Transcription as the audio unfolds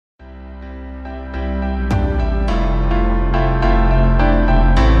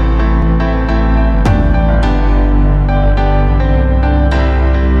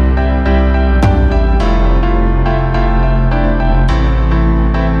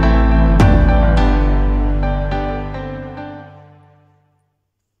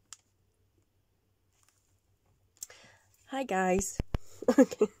Hi guys.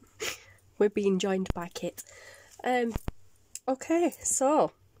 We're being joined by Kit. Okay,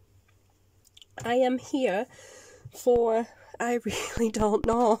 so I am here for, I really don't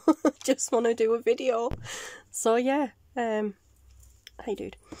know, just want to do a video. So yeah, hi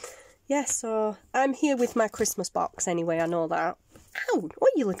dude. Yeah, so I'm here with my Christmas box anyway, I know that. Ow,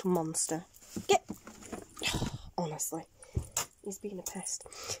 what you little monster. Get, honestly, he's being a pest.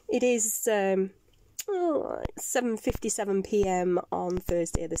 It is 7:57 PM on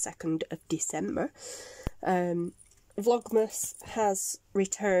Thursday the 2nd of December. Vlogmas has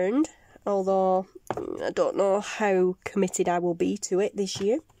returned, although I don't know how committed I will be to it this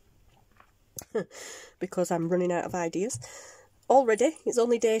year because I'm running out of ideas already. It's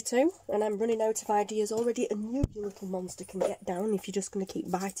only day 2 and I'm running out of ideas already, and you little monster can get down if you're just going to keep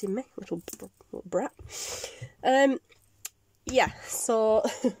biting me, little brat. Yeah, so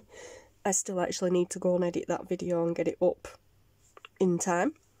I still actually need to go and edit that video and get it up in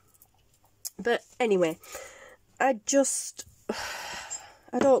time. But anyway, I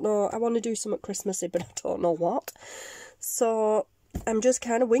don't know, I want to do something Christmassy, but I don't know what. So I'm just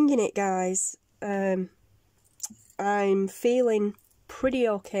kind of winging it, guys. I'm feeling pretty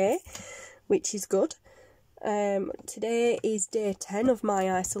okay, which is good. Today is day 10 of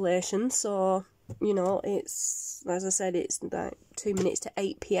my isolation, so you know, it's, as I said, it's like 2 minutes to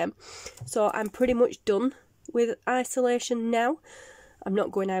 8 PM. So I'm pretty much done with isolation now. I'm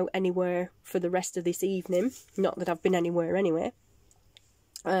not going out anywhere for the rest of this evening. Not that I've been anywhere anyway.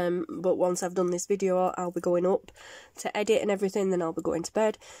 But once I've done this video, I'll be going up to edit and everything, then I'll be going to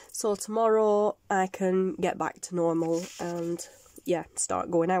bed. So tomorrow I can get back to normal and, yeah, start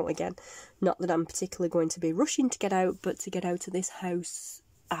going out again. Not that I'm particularly going to be rushing to get out, but to get out of this house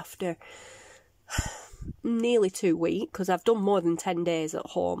after nearly 2 weeks, because I've done more than 10 days at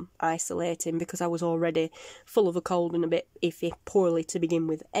home isolating because I was already full of a cold and a bit iffy, poorly to begin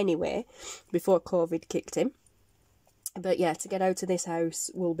with anyway, before COVID kicked in. But yeah, to get out of this house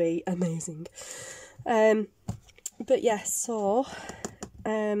will be amazing. But yeah, so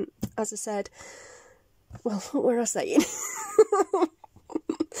as I said, well, what were I saying?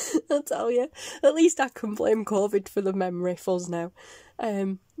 I'll tell you, at least I can blame COVID for the memory fuzz now.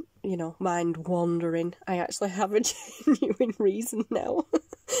 You know, mind wandering. I actually have a genuine reason now.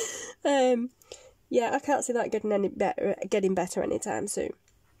 Yeah, I can't see that getting better anytime soon.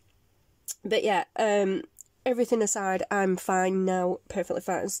 But yeah, everything aside, I'm fine now, perfectly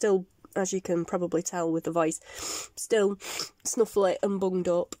fine. Still, as you can probably tell with the voice, still snuffly and bunged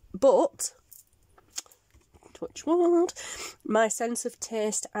up, but touch wood, my sense of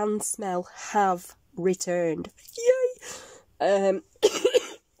taste and smell have returned. Yay!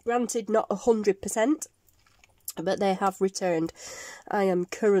 Granted, not 100%, but they have returned. I am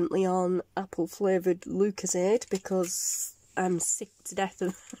currently on apple flavoured Lucozade because I'm sick to death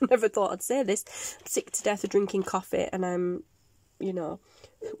of, I never thought I'd say this, I'm sick to death of drinking coffee, and I'm, you know,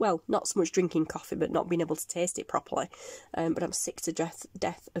 well, not so much drinking coffee, but not being able to taste it properly, but I'm sick to death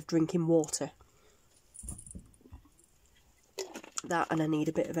of drinking water. That, and I need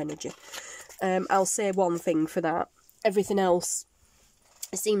a bit of energy. I'll say one thing for that, everything else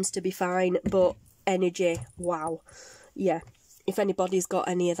seems to be fine, but energy, wow. Yeah, if anybody's got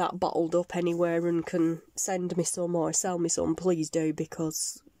any of that bottled up anywhere and can send me some or sell me some, please do,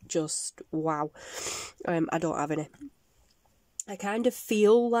 because just wow. I don't have any. I kind of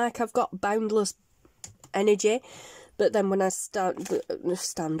feel like I've got boundless energy, but then when I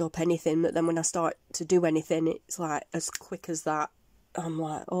stand up anything, but then when I start to do anything, it's like as quick as that. I'm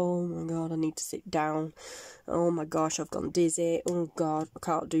like, oh my god, I need to sit down. Oh my gosh, I've gone dizzy. Oh god, I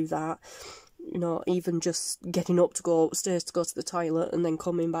can't do that. You know, even just getting up to go upstairs to go to the toilet and then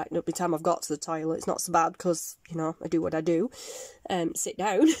coming back, by the time I've got to the toilet, it's not so bad because, you know, I do what I do. Sit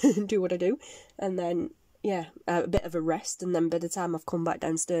down and do what I do. And then, yeah, a bit of a rest. And then by the time I've come back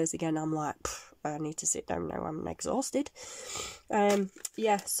downstairs again, I'm like, I need to sit down now. I'm exhausted.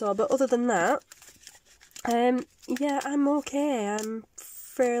 Yeah, so, but other than that, yeah, I'm okay. I'm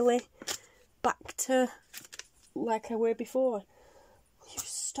fairly back to like I were before. Will you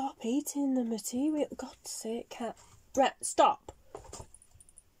stop eating the material? God's sake, cat. Right, stop.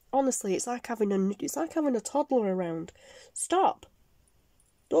 Honestly, it's like having a toddler around. Stop.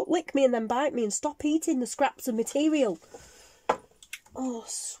 Don't lick me and then bite me, and stop eating the scraps of material. Oh, I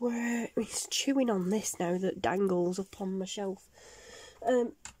swear, he's chewing on this now that dangles up on my shelf.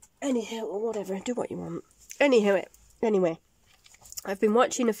 Anyhow, whatever, do what you want. Anyway, I've been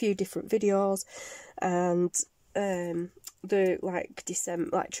watching a few different videos, and the like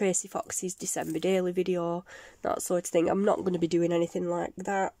Tracie Fox's December daily video, that sort of thing. I'm not going to be doing anything like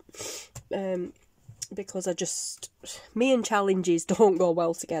that. because me and challenges don't go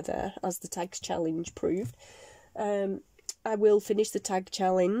well together, as the tags challenge proved. I will finish the tag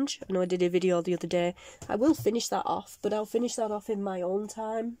challenge. I know I did a video the other day. I will finish that off, but I'll finish that off in my own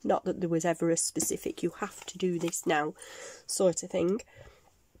time. Not that there was ever a specific, you have to do this now sort of thing.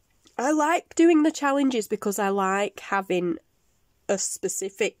 I like doing the challenges because I like having a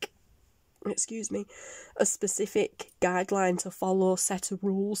specific, a specific guideline to follow, set of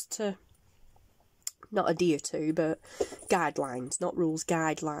rules to, not adhere to, but guidelines, not rules,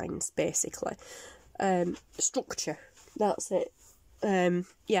 guidelines, basically. Structure. That's it.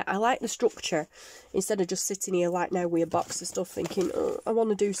 Yeah, I like the structure instead of just sitting here like now with a box of stuff thinking, oh, I want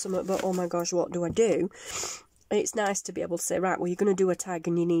to do something, but oh my gosh, what do I do? It's nice to be able to say, right, well, you're going to do a tag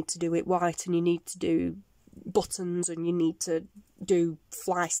and you need to do it white and you need to do buttons and you need to do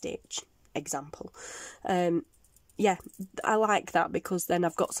fly stitch, example. Yeah, I like that because then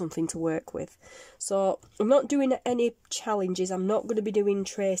I've got something to work with. So I'm not doing any challenges. I'm not going to be doing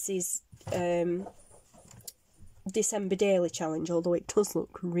Tracie's December daily challenge, although it does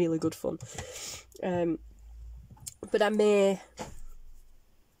look really good fun. But I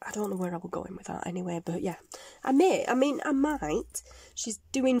don't know where I will go in with that anyway, but yeah, I might. She's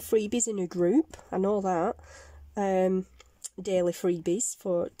doing freebies in a group, I know that. Daily freebies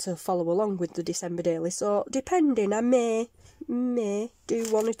to follow along with the December daily, so depending, I may do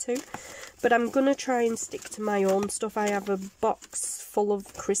one or two, but I'm gonna try and stick to my own stuff. I have a box full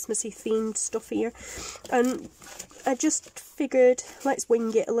of Christmassy themed stuff here, and I just figured let's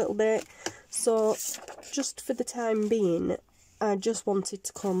wing it a little bit. So just for the time being, I just wanted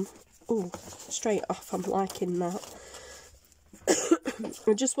to come, oh, straight off, I'm liking that.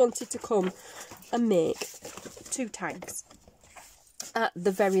 I just wanted to come and make 2 tags. At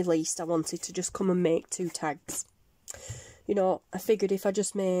the very least, I wanted to just come and make 2 tags. You know, I figured if I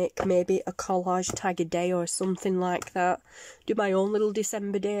just make maybe a collage tag a day or something like that, do my own little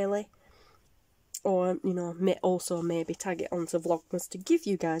December daily, or, you know, also maybe tag it onto Vlogmas to give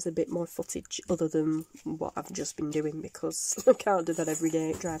you guys a bit more footage other than what I've just been doing, because I can't do that every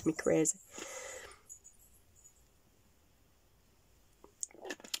day, it drives me crazy.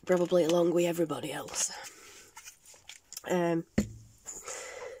 Probably along with everybody else.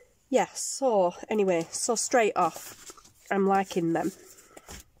 Yeah, so anyway, so straight off, I'm liking them.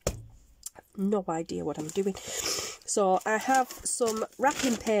 No idea what I'm doing. So I have some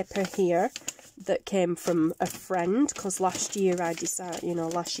wrapping paper here that came from a friend, because last year I decided, you know,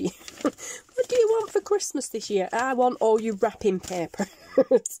 what do you want for Christmas this year? I want all your wrapping paper.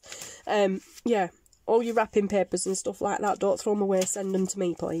 Yeah, all your wrapping papers and stuff like that, don't throw them away, send them to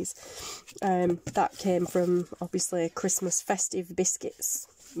me, please. That came from, obviously, a Christmas festive biscuits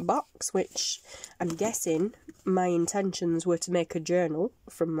box, which I'm guessing my intentions were to make a journal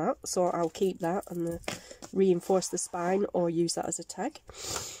from that, so I'll keep that and reinforce the spine or use that as a tag.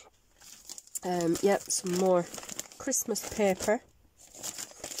 Yep, some more Christmas paper,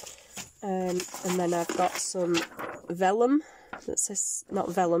 and then I've got some vellum that says, not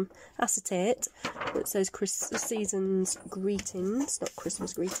vellum, acetate, that says Season's Greetings, not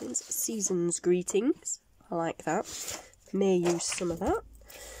Christmas greetings, Season's Greetings. I like that, may use some of that.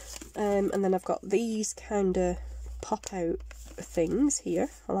 And then I've got these kind of pop out things here,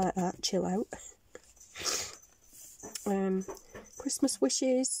 I like that, chill out. Christmas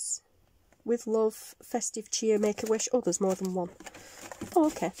wishes, with love, festive cheer, make a wish. Oh, there's more than one. Oh,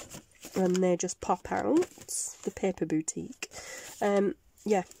 okay. And they just pop out, the paper boutique.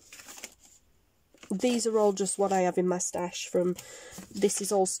 Yeah. These are all just what I have in my stash from, this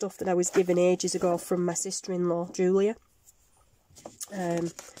is all stuff that I was given ages ago from my sister-in-law, Julia.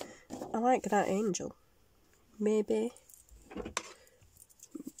 I like that angel. Maybe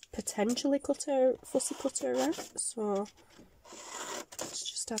potentially fussy cut her out. So let's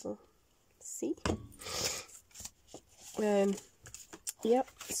just have a see. Yep.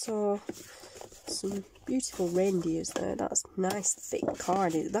 So some beautiful reindeers there. That's nice thick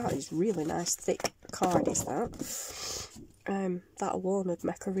card. That is really nice thick card. Is that? That alone would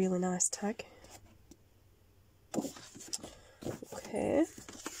make a really nice tag. Okay,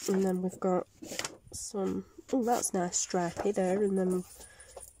 and then we've got some, oh, that's nice stripy there, and then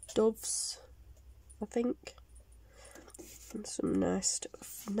doves, I think, and some nice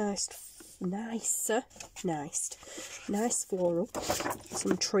floral.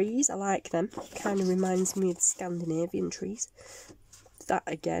 Some trees, I like them, kind of reminds me of Scandinavian trees. That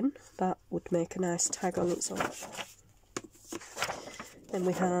again, that would make a nice tag on its own. Then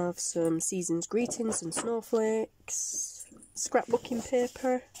we have some Season's Greetings and snowflakes, scrapbooking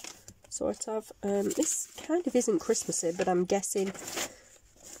paper, sort of. This kind of isn't Christmassy, but I'm guessing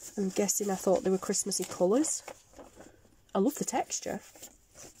I'm guessing I thought they were Christmassy colours. I love the texture.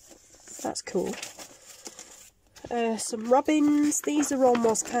 That's cool. Some robins. These are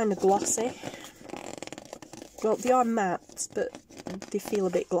almost kind of glossy. Well, they are matte, but they feel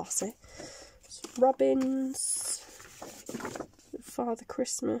a bit glossy. Some robins. Father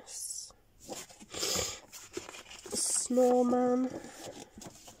Christmas. Snowman.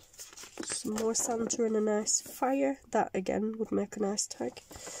 Some more Santa and a nice fire. That again would make a nice tag.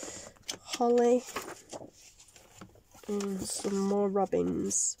 Holly. And some more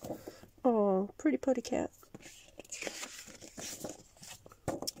robins. Oh, pretty putty cat.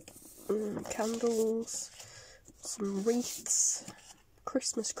 Candles. Some wreaths.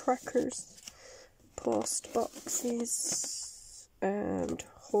 Christmas crackers. Post boxes. And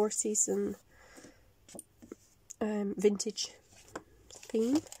horses and vintage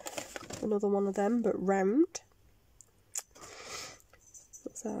theme. Another one of them, but round.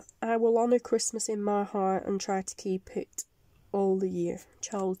 What's that? I will honour Christmas in my heart and try to keep it all the year.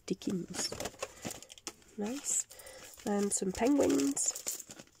 Charles Dickens. Nice. And some penguins.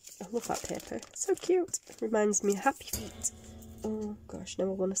 I love that paper. So cute. Reminds me of Happy Feet. Oh gosh, now I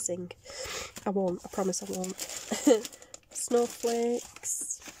want to sing. I won't. I promise I won't.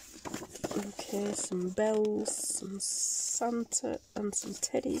 Snowflakes. Okay, some bells, some Santa and some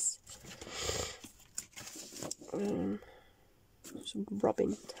teddies. Some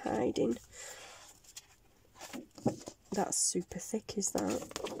robin hiding. That's super thick, is that?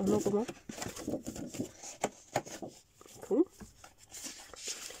 Another one. Cool.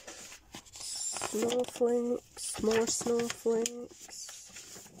 Snowflakes, more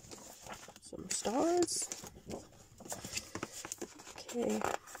snowflakes. Some stars. Okay,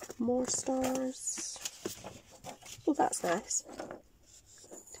 more stars. Oh, that's nice.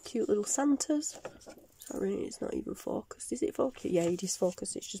 The cute little Santas. Sorry, it's not even focused. Is it focused? Yeah, it is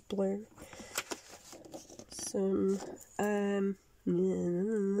focused. It's just blurry. Some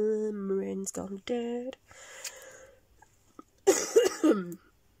Marine's gone dead.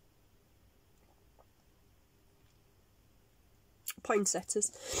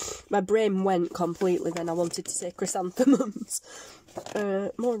 Poinsettias. My brain went completely then. I wanted to say chrysanthemums.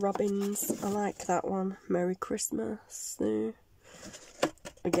 More robins. I like that one. Merry Christmas. There.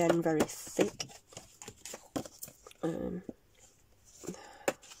 Again, very thick.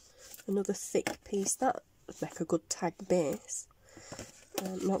 Another thick piece. That would make a good tag base.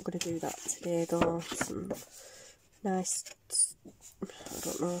 I'm not going to do that today though. Some nice, I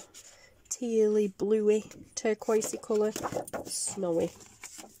don't know, tealy, bluey, turquoisey colour, snowy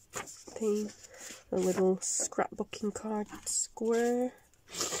theme. A little scrapbooking card square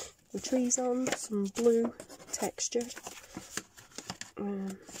with trees on, some blue texture.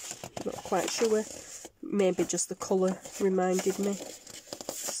 Not quite sure. Maybe just the colour reminded me.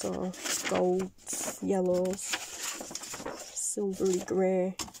 So, golds, yellows, silvery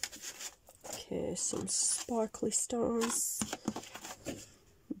grey. Okay, some sparkly stars.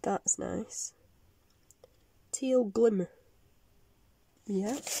 That's nice. Teal glimmer.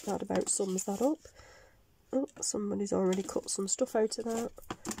 Yeah, that about sums that up. Oh, somebody's already cut some stuff out of that.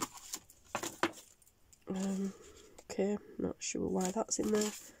 Okay, not sure why that's in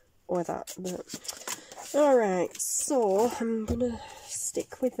there. Or that, but... Alright, so I'm gonna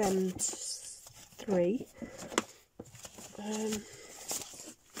stick with them three. Can't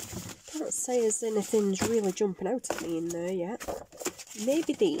say as anything's really jumping out at me in there yet.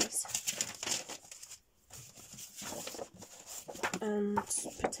 Maybe these. And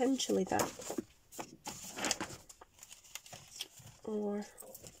potentially that. Or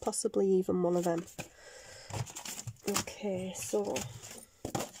possibly even one of them. Okay, so...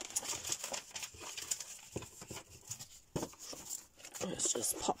 let's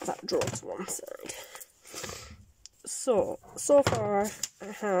just pop that drawer to one side. So far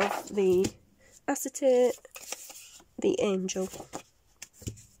I have the acetate, the angel,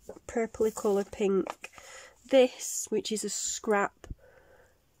 purpley colour pink, this, which is a scrap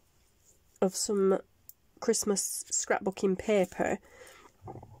of some Christmas scrapbooking paper,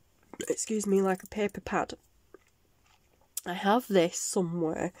 excuse me, like a paper pad. I have this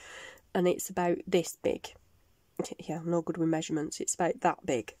somewhere and it's about this big. Yeah, I'm no good with measurements. It's about that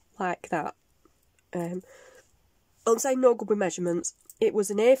big, like that. I'll say no good with measurements. It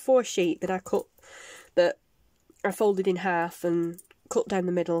was an A4 sheet that I folded in half and cut down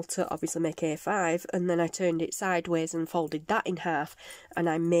the middle to obviously make A5, and then I turned it sideways and folded that in half, and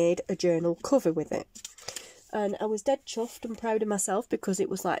I made a journal cover with it. And I was dead chuffed and proud of myself because it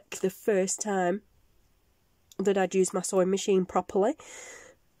was like the first time that I'd used my sewing machine properly.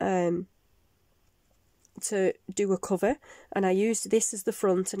 to do a cover, and I used this as the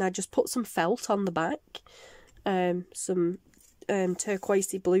front, and I just put some felt on the back, some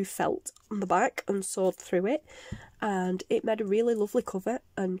turquoisey blue felt on the back, and sewed through it, and it made a really lovely cover.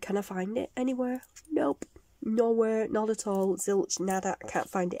 And can I find it anywhere? Nope. Nowhere, not at all, zilch, nada. I can't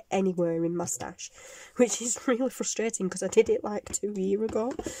find it anywhere in my stash, which is really frustrating because I did it like 2 years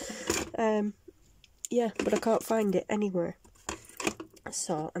ago. Yeah, but I can't find it anywhere.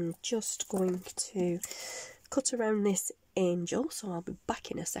 So I'm just going to cut around this angel, so I'll be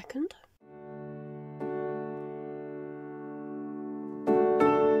back in a second.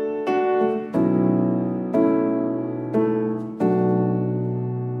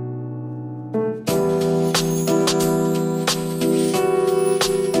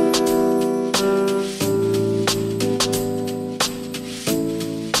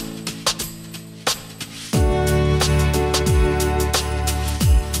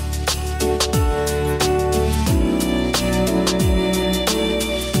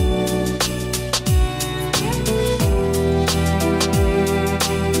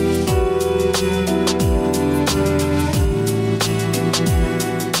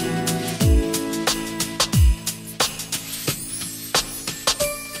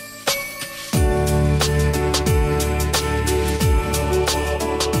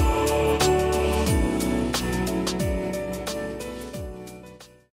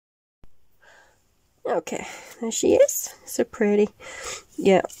 Okay, there she is. So pretty.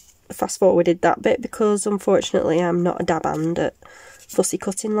 Yeah, fast forwarded that bit because unfortunately I'm not a dab hand at fussy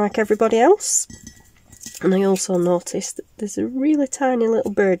cutting like everybody else. And I also noticed that there's a really tiny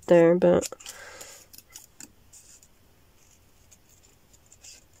little bird there, but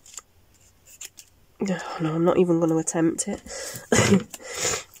oh, no, I'm not even going to attempt it.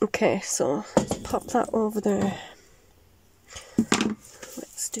 Okay, so let's pop that over there.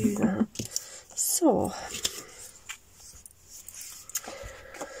 Let's do that. So,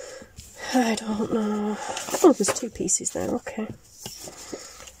 I don't know. Oh, there's 2 pieces there, okay.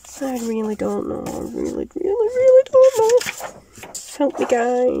 I really don't know. I really don't know. Help me,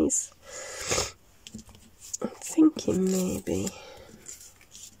 guys. I'm thinking maybe.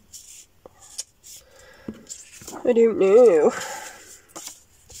 I don't know.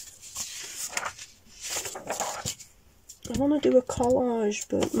 I want to do a collage,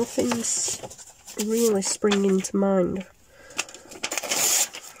 but nothing's really springing to mind.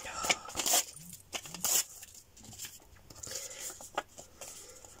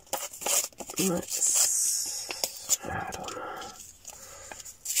 I don't know.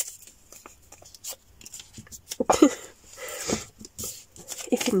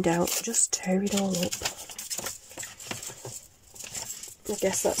 If in doubt, just tear it all up. I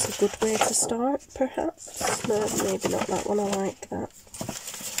guess that's a good way to start, perhaps. No, maybe not that one, I like that.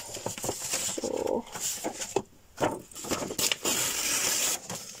 So, how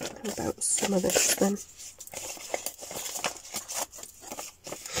about some of this then?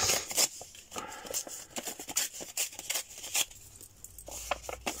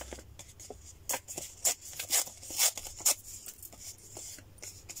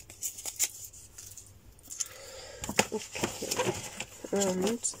 And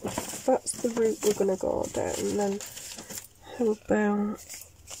that's the route we're going to go down. And then how about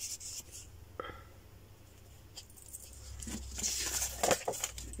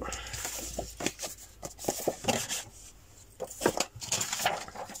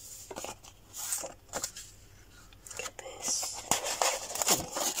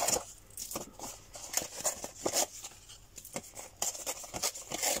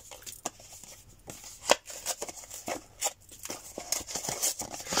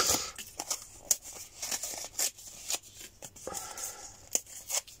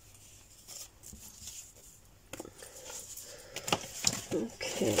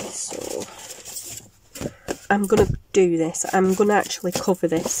okay, so I'm going to do this. I'm going to actually cover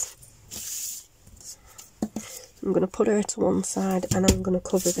this. I'm going to put her to one side and I'm going to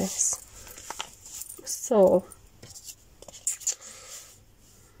cover this. So,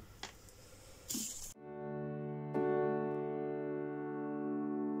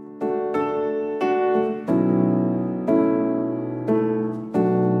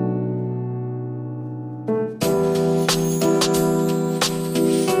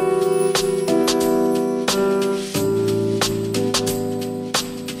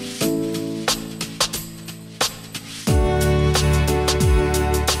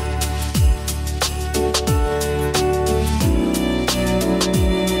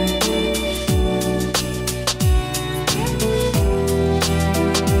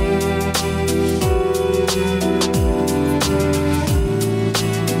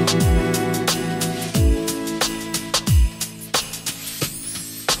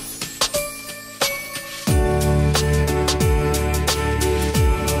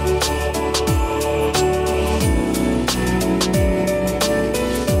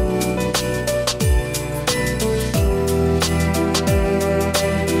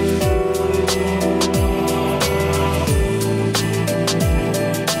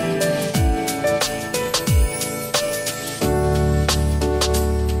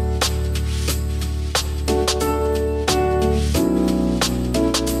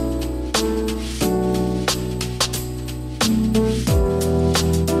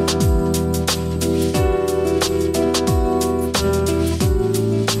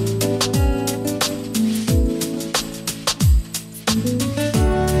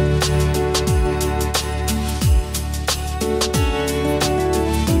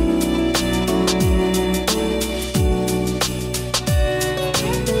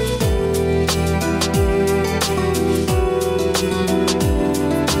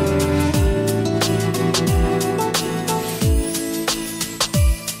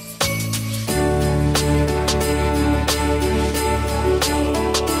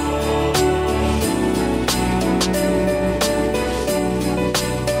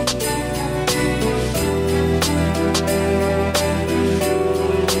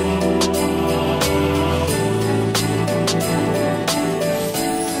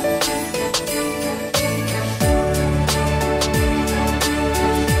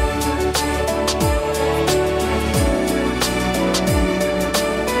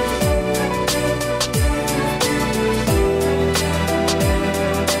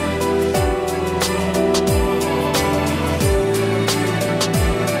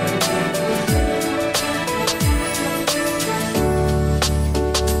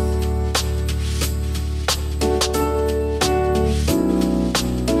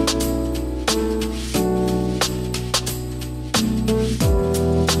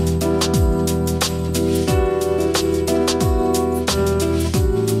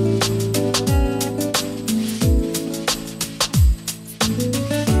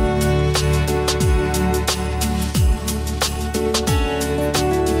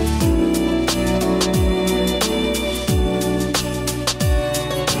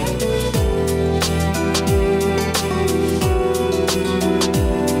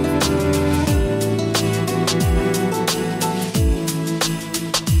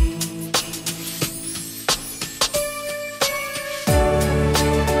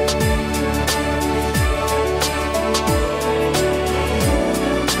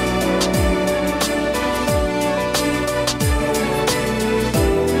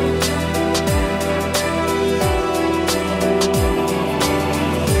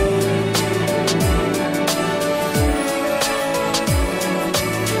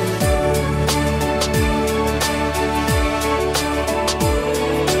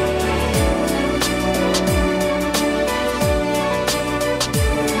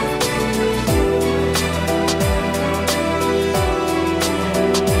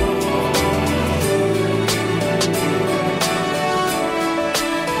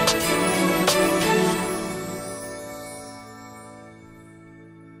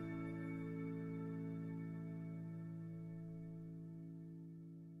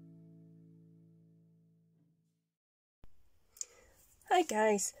 Hi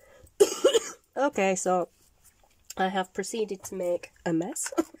guys. Okay, so I have proceeded to make a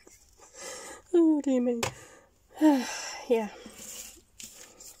mess. Oh dear me. Yeah.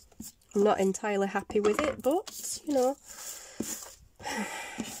 I'm not entirely happy with it, but, you know,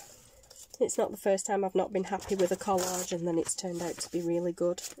 it's not the first time I've not been happy with a collage and then it's turned out to be really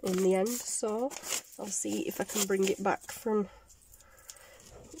good in the end, so I'll see if I can bring it back from,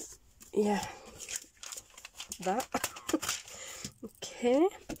 yeah, that. Okay,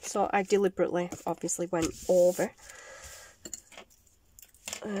 so I deliberately, obviously, went over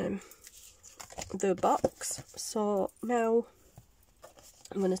the box, so now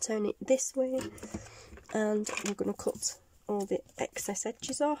I'm going to turn it this way and we're going to cut all the excess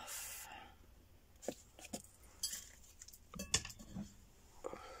edges off.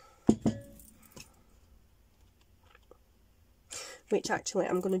 Which actually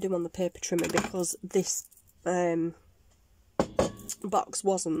I'm going to do on the paper trimmer because this box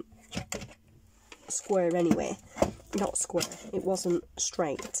wasn't square anyway. Not square, it wasn't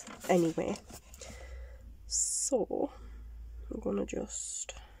straight anyway. So I'm going to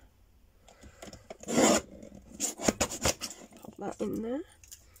just pop that in there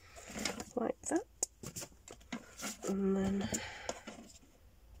like that, and then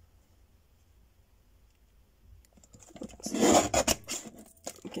let's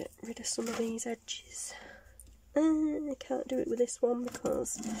get rid of some of these edges. I can't do it with this one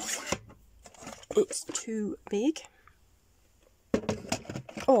because it's too big.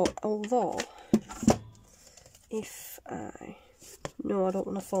 Oh, although if no, I don't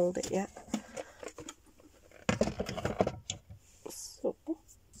want to fold it yet. So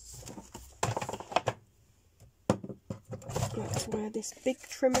that's where this big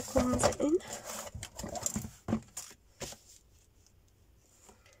trimmer comes in.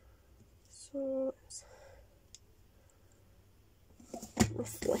 So let's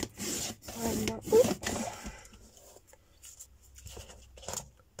roughly line that up.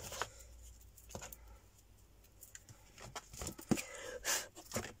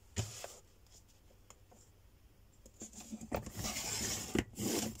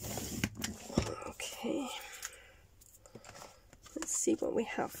 Okay, let's see what we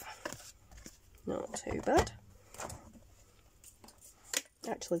have. Not too bad.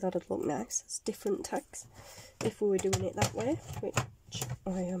 Actually, that'd look nice. It's different tags if we were doing it that way, which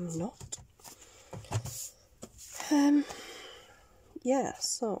I am not. Yeah,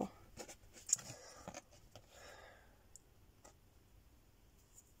 so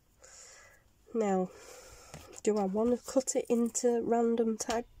now, do I want to cut it into random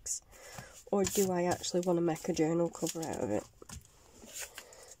tags, or do I actually want to make a journal cover out of it?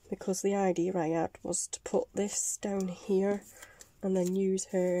 Because the idea I had was to put this down here and then use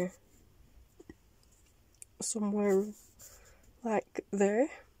her somewhere like there,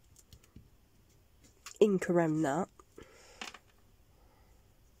 ink around that.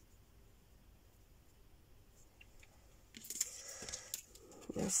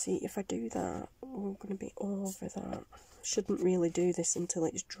 Let's see, if I do that, we're going to be over that. Shouldn't really do this until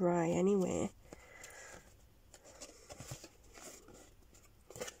it's dry anyway.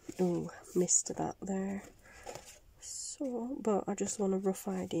 Oh, missed that there. So, but I just want a rough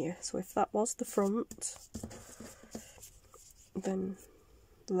idea. So if that was the front, then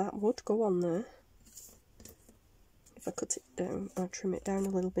that would go on there. If I cut it down, I'll trim it down a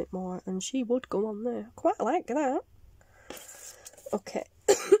little bit more, and she would go on there. Quite like that. Okay,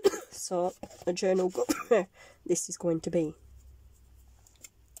 so a journal cover. This is going to be.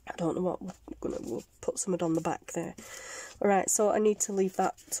 I don't know what we'll put something on the back there. Alright, so I need to leave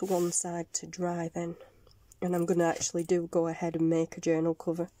that to one side to dry then. And I'm going to actually go ahead and make a journal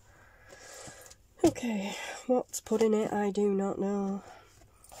cover. Okay, what to put in it, I do not know.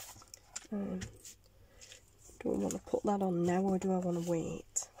 Do I want to put that on now, or do I want to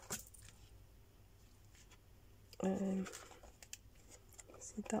wait?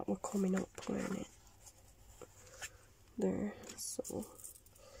 See, that were coming up, weren't it? There, so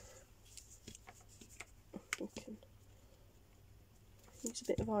we can use a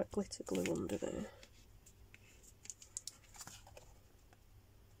bit of art glitter glue under there.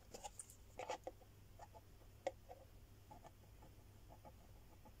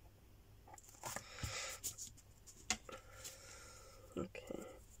 Okay,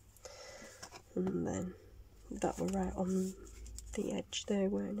 and then that were right on the edge there,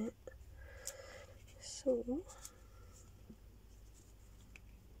 weren't it? So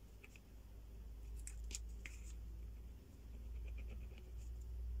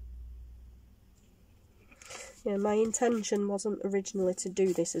yeah, my intention wasn't originally to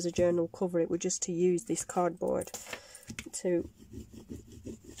do this as a journal cover, it was just to use this cardboard to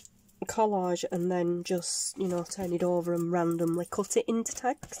collage and then just, you know, turn it over and randomly cut it into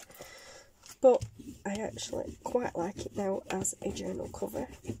tags. But I actually quite like it now as a journal cover,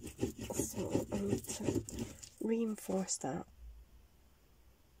 so I need to reinforce that.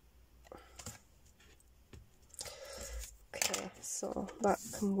 Okay, so that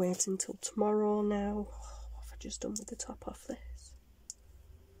can wait until tomorrow now. What have I just done with the top off this?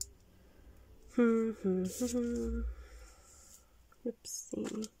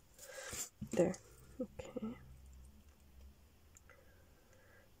 Oopsie. There. Okay.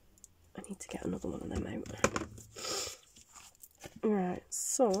 I need to get another one of them out. Right,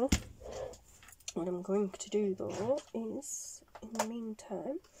 so what I'm going to do though is, in the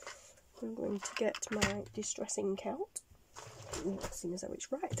meantime, I'm going to get my distress ink out, seeing as though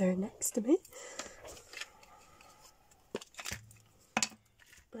it's right there next to me.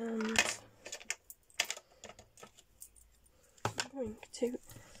 And I'm going to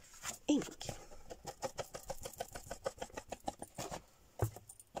ink.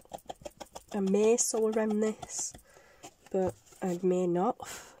 I may sew around this, but I may not.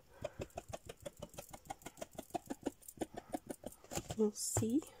 We'll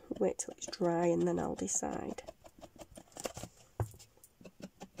see. Wait till it's dry and then I'll decide.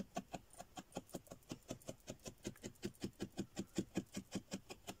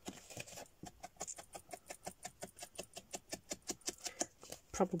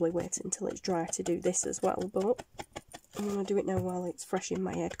 Probably wait until it's dry to do this as well, but I'm going to do it now while it's fresh in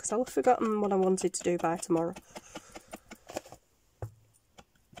my head, because I'll have forgotten what I wanted to do by tomorrow.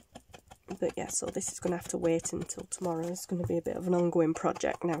 But yeah, so this is going to have to wait until tomorrow. It's going to be a bit of an ongoing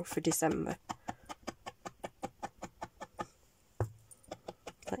project now for December.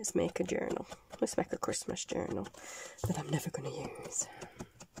 Let's make a journal. Let's make a Christmas journal that I'm never going to use.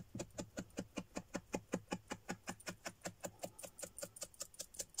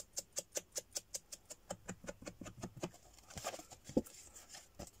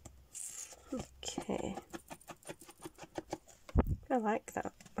 Okay. I like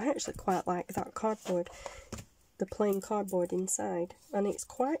that. I actually quite like that cardboard, the plain cardboard inside, and it's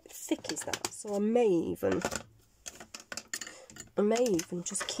quite thick, is that? So I may even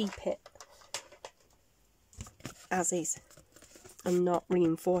just keep it as is and not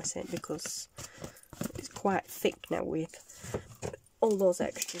reinforce it, because it's quite thick now with all those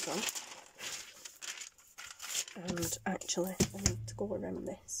extras on. And actually, I need to go around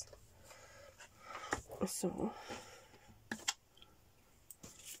this. So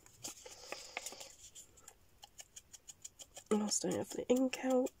I still have the ink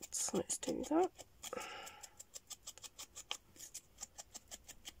out, so let's do that.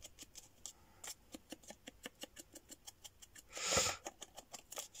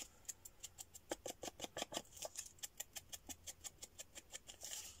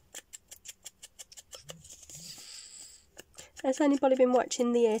 Has anybody been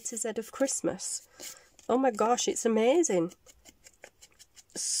watching the A to Z of Christmas? Oh my gosh, it's amazing.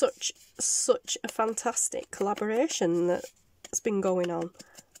 Such a fantastic collaboration that's been going on.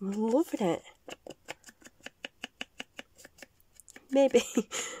 I'm loving it.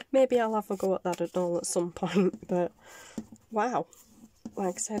 Maybe I'll have a go at that at some point, but wow.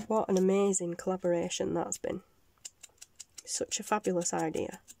 Like I said, what an amazing collaboration that's been. Such a fabulous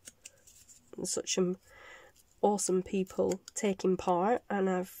idea. And such awesome people taking part, and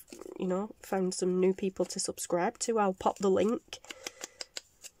I've, you know, found some new people to subscribe to. I'll pop the link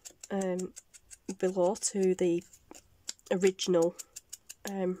below to the original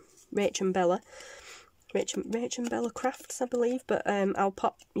RachandBella Crafts, I believe, but I'll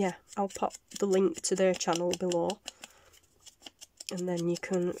pop the link to their channel below, and then you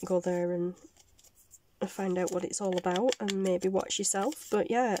can go there and find out what it's all about and maybe watch yourself. But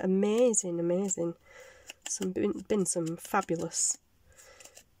yeah, amazing. Been some fabulous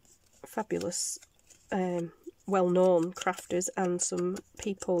well-known crafters, and some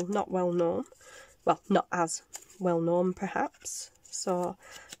people not well-known, well, not as well-known perhaps. So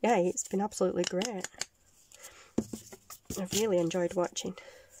yeah, it's been absolutely great. I've really enjoyed watching.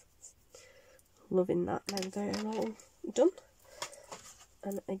 Loving that. Now they're all done.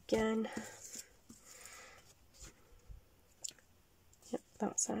 And again, yep,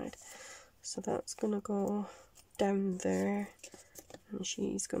 that side. So that's going to go down there, and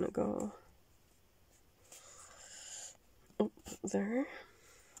she's going to go up there.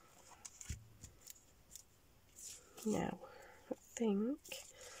 Now, I think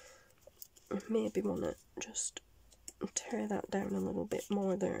I maybe want to just tear that down a little bit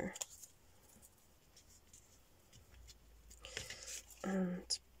more there.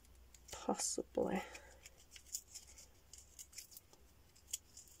 And possibly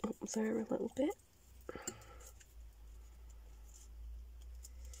up there a little bit.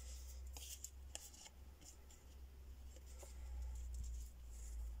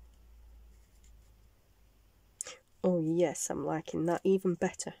 Oh yes, I'm liking that even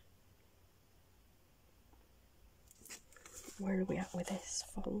better. Where are we at with this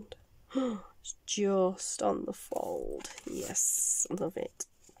fold? It's just on the fold. Yes, love it.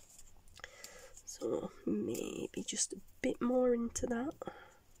 So maybe just a bit more into that.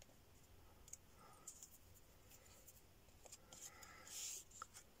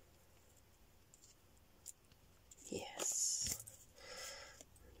 Yes.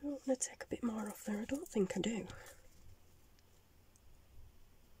 I don't want to take a bit more off there. I don't think I do.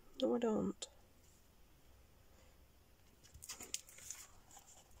 No, I don't.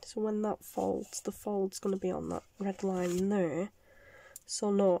 So when that folds, the fold's going to be on that red line there.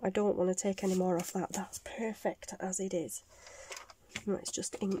 So no, I don't want to take any more off that. That's perfect as it is. Let's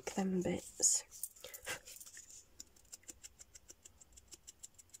just ink them bits.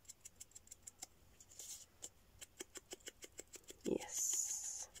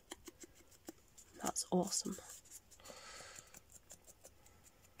 Yes. That's awesome.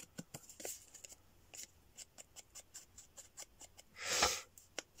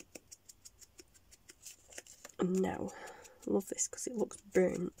 Now, I love this because it looks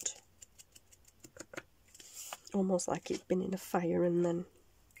burnt. Almost like it's been in a fire and then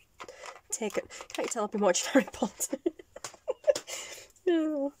taken. Can't you tell I've been watching Harry Potter?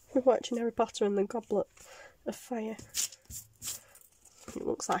 No, we're watching Harry Potter and the Goblet of Fire. It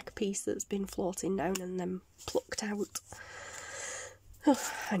looks like a piece that's been floating down and then plucked out.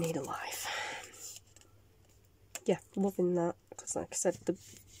 Oh, I need a life. Yeah, loving that because, like I said, the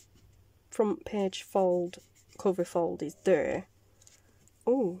front page fold, cover fold is there.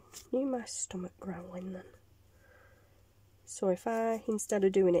 Oh, hear my stomach growling then. So if I, instead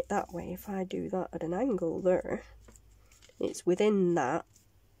of doing it that way, if I do that at an angle there, it's within that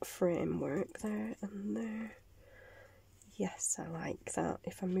framework there and there. Yes, I like that.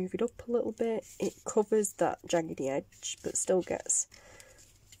 If I move it up a little bit, it covers that jaggedy edge, but still gets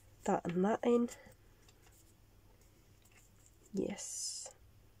that and that in. Yes.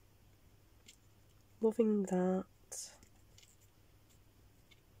 Loving that.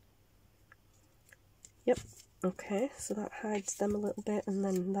 Yep. Okay, so that hides them a little bit, and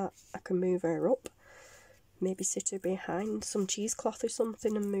then that I can move her up. Maybe sit her behind some cheesecloth or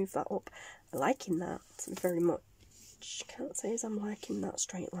something and move that up. I'm liking that very much. Can't say as I'm liking that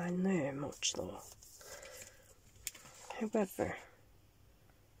straight line there much though. However,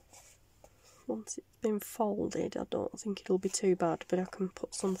 once it's been folded, I don't think it'll be too bad, but I can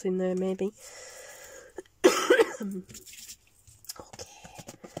put something there maybe. Okay,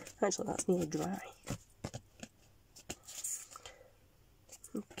 actually that's nearly dry.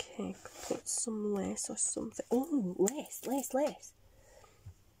 Okay, put some lace or something. Oh, lace, lace, lace.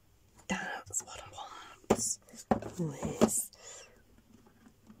 That's what I want. Lace.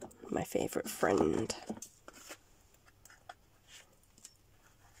 My favourite friend.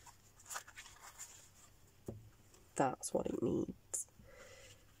 That's what it needs.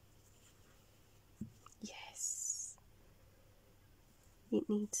 Yes. It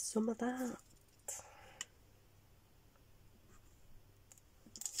needs some of that.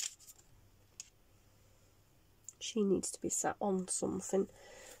 She needs to be sat on something,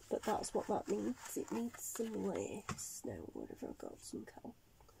 but that's what that needs. It needs some lace. Now, where have I got some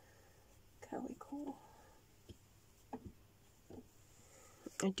calico?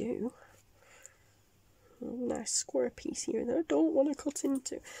 I do. A nice square piece here that I don't want to cut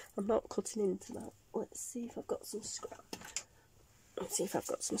into. I'm not cutting into that. Let's see if I've got some scrap. Let's see if I've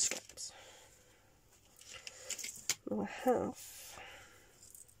got some scraps. Well, I have.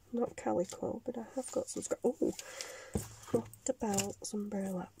 Not calico, but I have got some scrap. Oh, what about some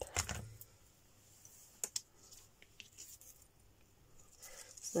burlap?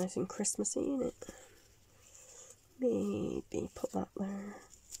 It's nice and Christmassy, isn't it? Maybe put that there.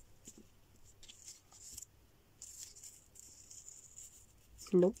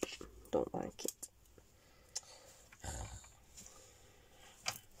 Nope, don't like it.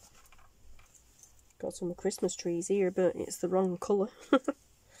 Got some Christmas trees here, but it's the wrong colour.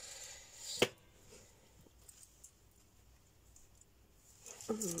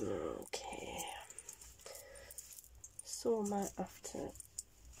 Okay, so I might have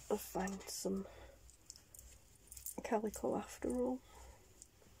to find some calico after all,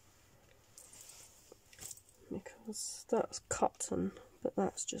 because that's cotton, but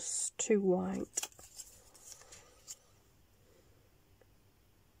that's just too white.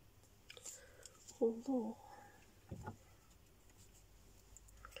 Although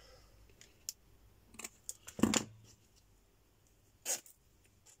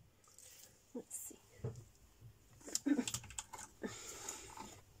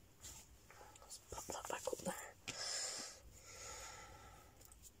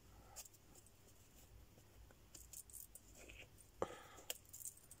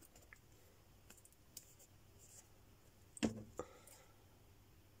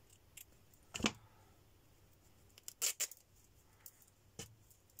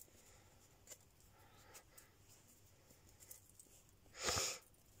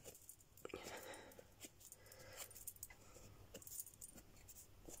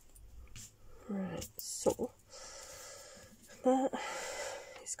Right, so that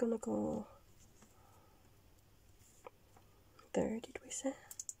is gonna go there, did we say?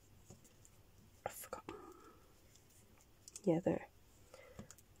 I forgot. Yeah, there.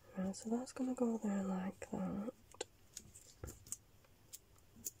 Right, so that's gonna go there like that.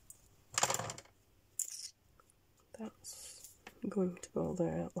 That's going to go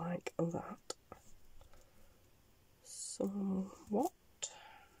there like that. Somewhat.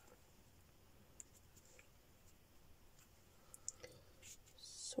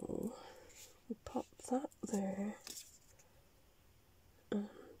 So we pop that there and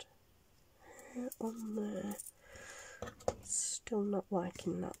her on there. Still not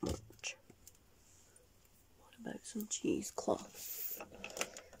liking that much. What about some cheesecloth?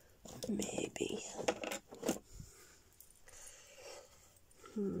 Maybe.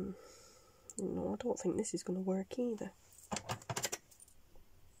 No, I don't think this is going to work either.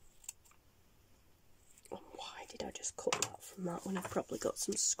 Why did I just cut that from that when I've probably got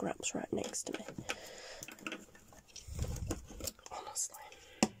some scraps right next to me? Honestly.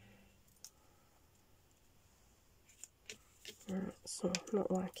 Right, so I'm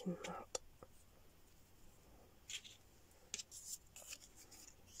not liking that.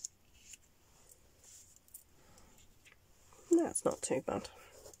 That's not too bad.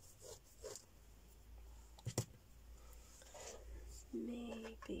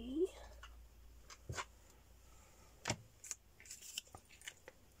 Maybe.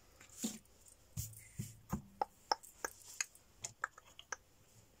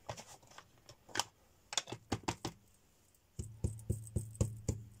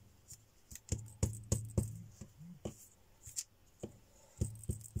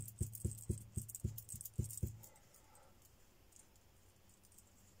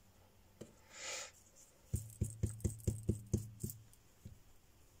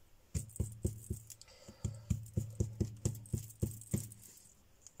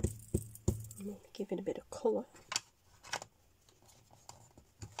 Give it a bit of colour.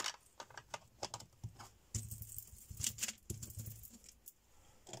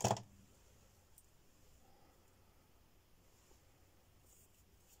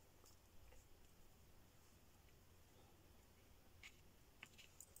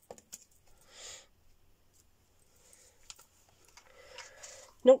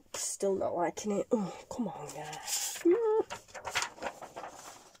 Nope, still not liking it. Oh, come on, guys. Why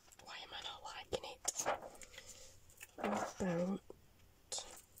am I not liking it? About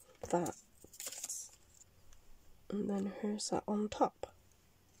that. And then here's that on top.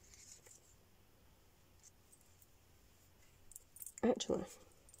 Actually,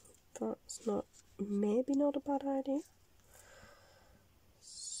 that's not, maybe not a bad idea.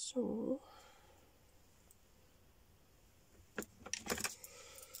 So,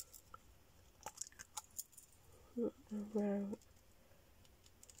 around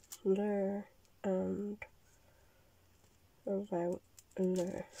there and about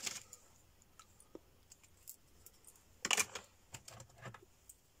there.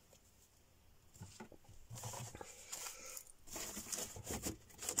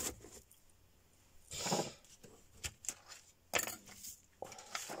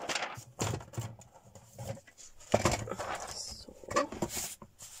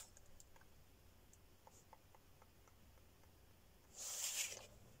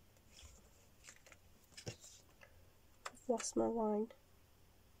 Lost my line.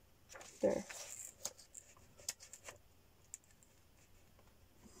 There.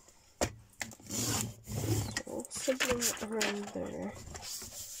 So sibling it around there,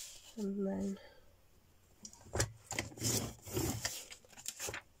 and then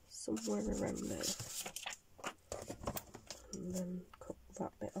somewhere around there, and then cut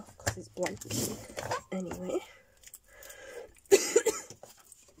that bit off because it's blank anyway.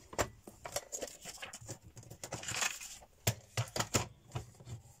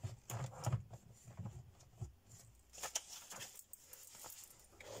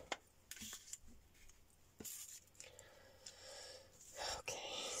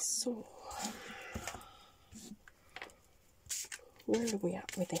 So, where are we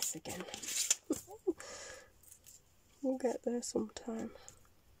at with this again? We'll get there sometime.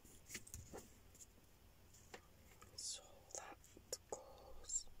 So that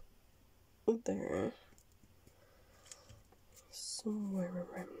goes there, somewhere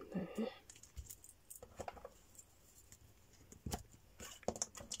around there.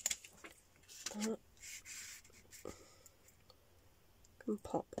 That can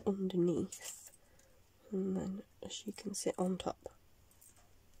pop underneath, and then she can sit on top.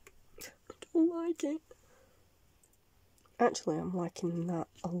 I don't like it. Actually, I'm liking that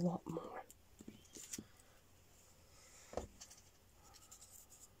a lot more.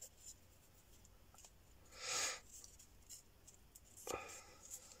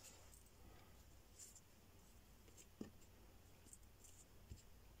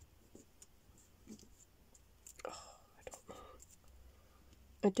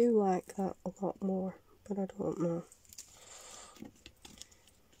 I do like that a lot more, but I don't know.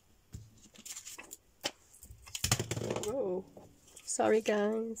 Whoa. Sorry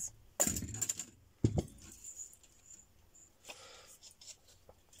guys.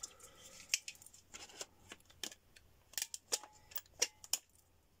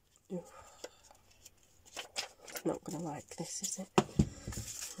 Not gonna like this, is it?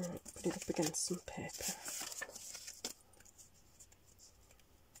 Right, put it up against some paper.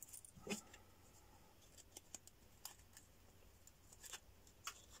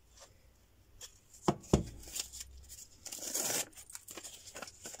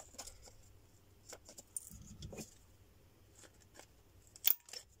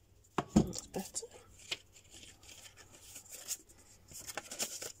 That's better.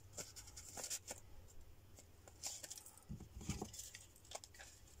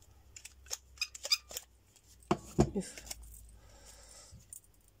 Oof.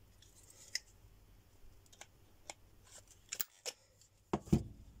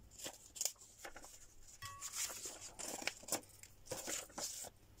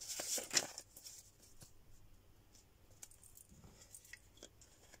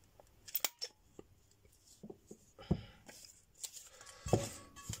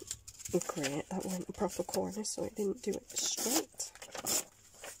 Great, that went the proper corner, so it didn't do it straight.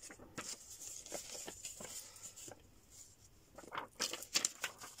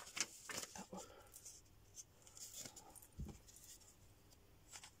 That one.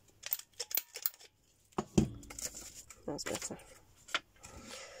 That's better.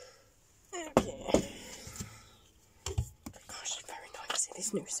 Okay. Gosh, it's very noisy,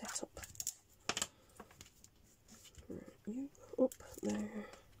 this new setup. Right, you up there.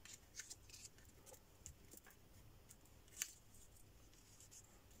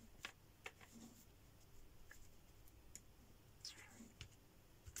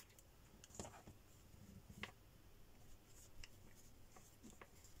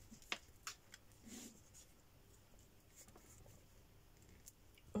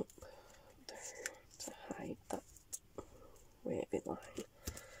 Wavy line.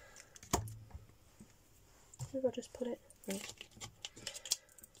 Maybe I'll just put it right.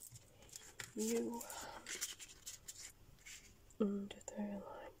 You under there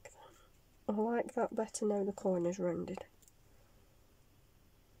like that. I like that better now the corner's rounded.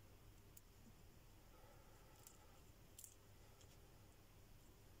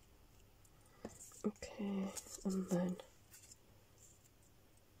 Okay, and then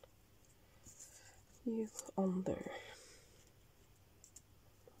you on there.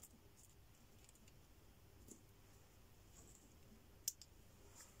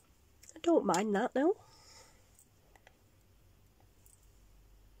 I don't mind that now.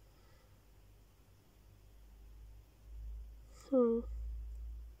 I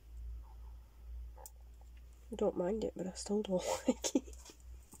don't mind it, but I still don't like it.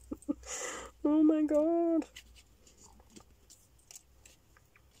 Oh my god.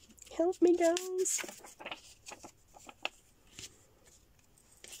 Help me, guys.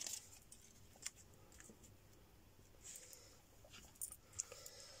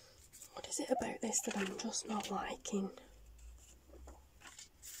 What is it about this that I'm just not liking?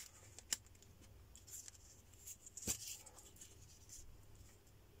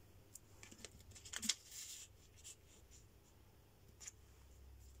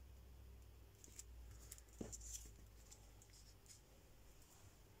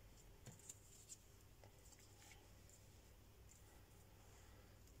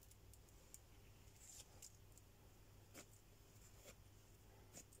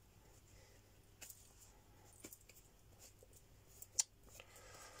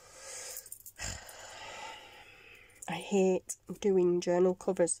 I hate doing journal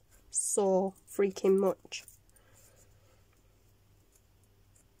covers so freaking much.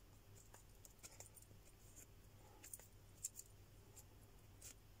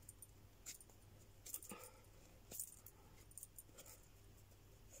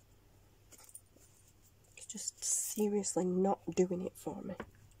 It's just seriously not doing it for me.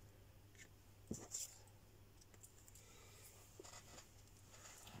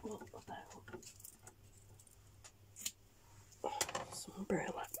 What about some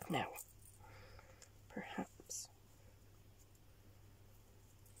burlap now? Perhaps.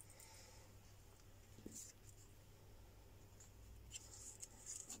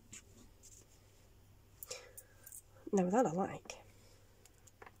 Now that I like.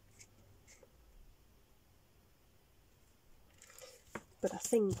 But I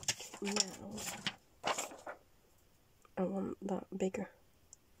think now I want that bigger.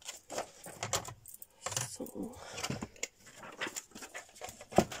 So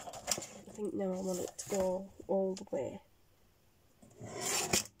think now I want it to go all the way.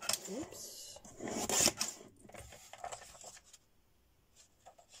 Oops.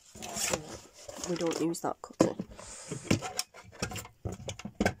 We don't use that cutter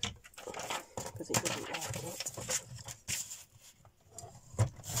because it doesn't like it.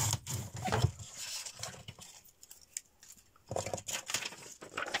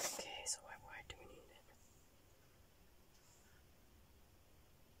 Okay, so why do we need it?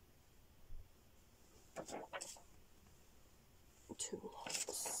 2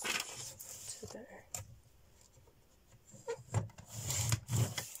 lots to there.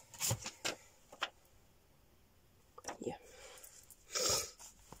 Yeah.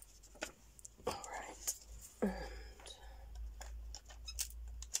 Alright. And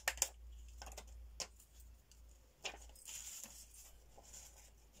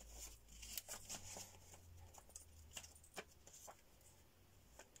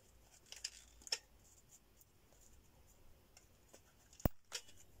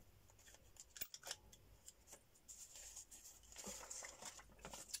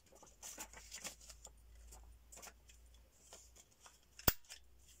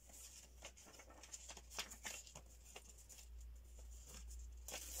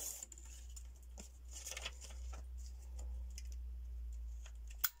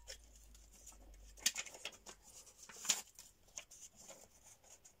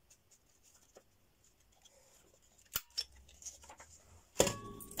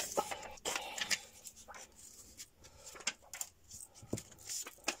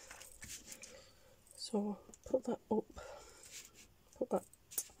so put that up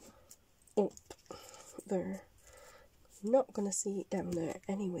there. I'm not going to see it down there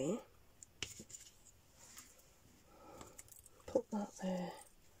anyway. Put that there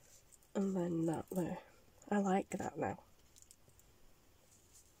and then that there. I like that now.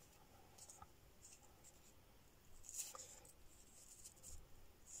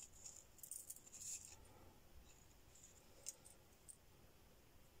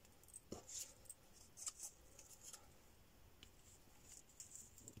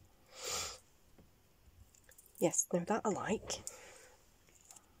 Yes, now that I like.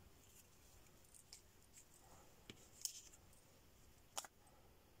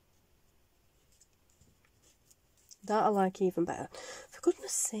 That I like even better. For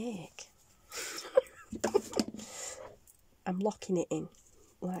goodness sake. I'm locking it in.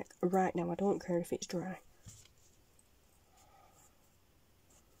 Like, right now, I don't care if it's dry.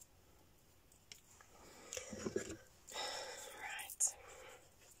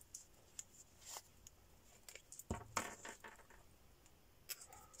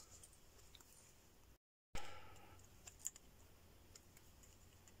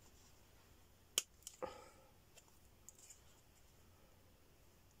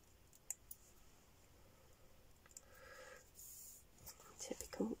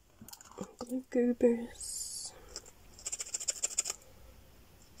 Typical glue goobers.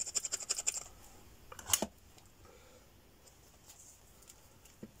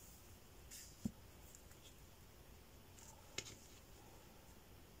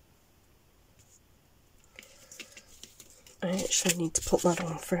 I actually need to put that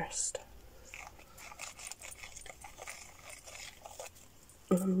on first.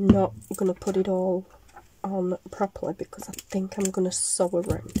 I'm not going to put it all on properly because I think I'm going to sew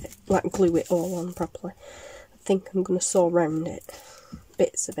around it, like glue it all on properly. I think I'm going to sew around it,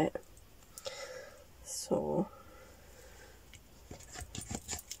 bits of it. So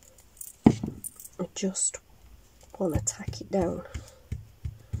I just want to tack it down.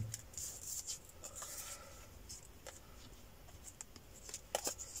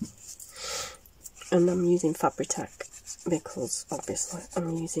 And I'm using Fabri-Tac because obviously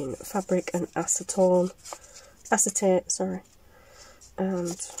I'm using fabric and acetate, sorry.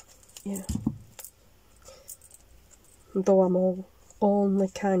 And yeah, though I'm only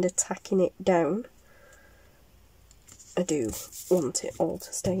kind of tacking it down, I do want it all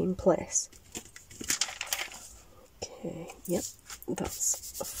to stay in place. Okay, yep,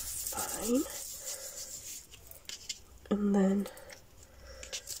 that's fine. And then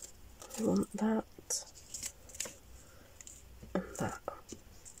I want that and that.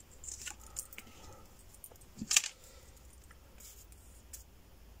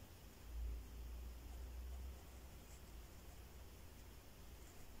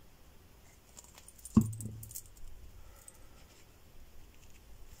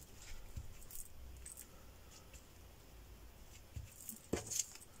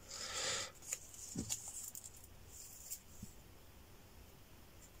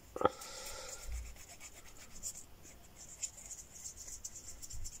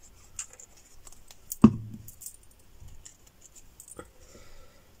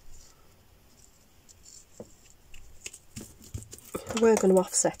 we're going to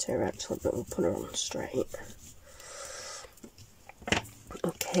offset her actually, but we'll put her on straight.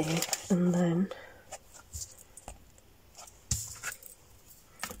 Okay, and then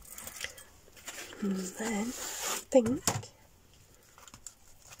I think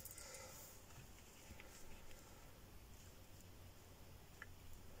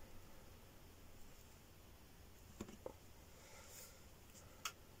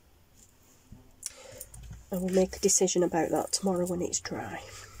I will make a decision about that tomorrow when it's dry,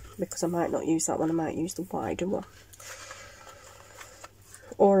 because I might not use that one, I might use the wider one,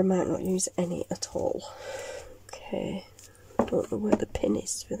 or I might not use any at all. Okay, I don't know where the pin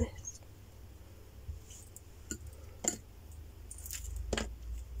is for this.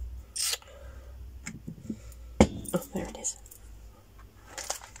 Oh, there it is.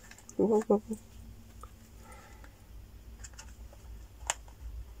 Whoa, whoa, whoa.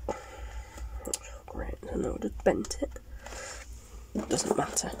 Great, I know I just bent it. It doesn't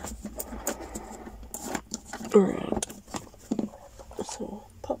matter. Right. So,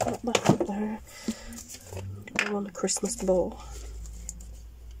 pop that back up there. Go on a Christmas ball.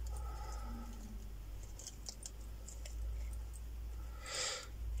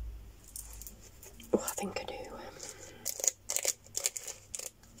 Oh, I think I do.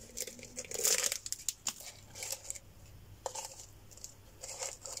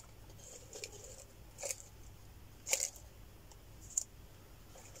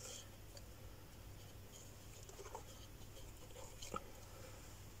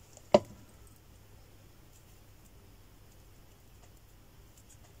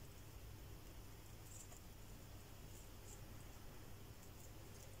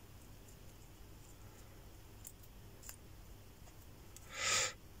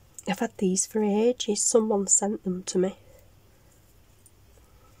 I've had these for ages, someone sent them to me.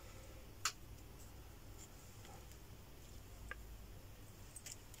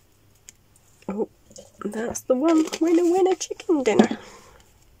 Oh, that's the one, winner chicken dinner.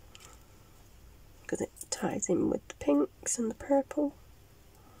 Because it ties in with the pinks and the purple.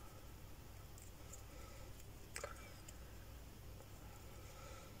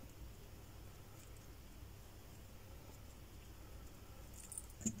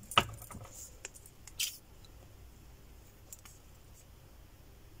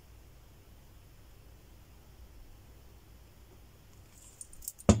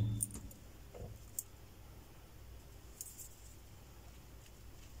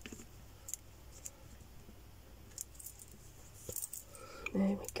 There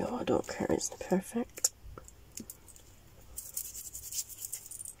we go, I don't care, it's perfect.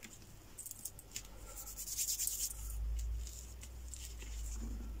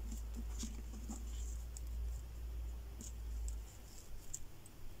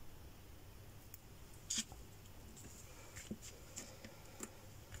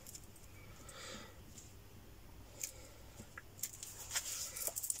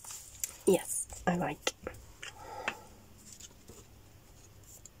 Yes, I like.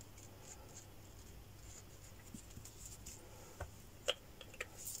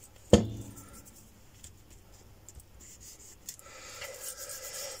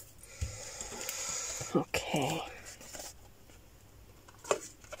 Okay,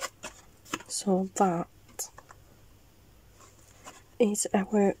 so that is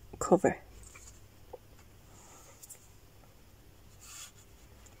our cover.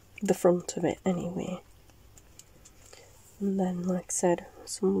 The front of it anyway. And then, like I said,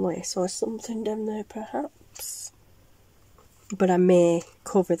 some lace or something down there perhaps. But I may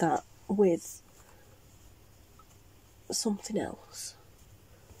cover that with something else.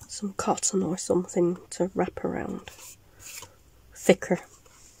 Some cotton or something to wrap around. Thicker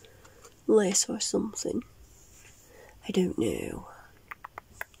lace or something. I don't know.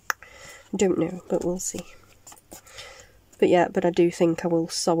 Don't know, but we'll see. But yeah, but I do think I will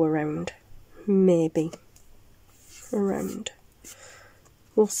sew around. Maybe. Around.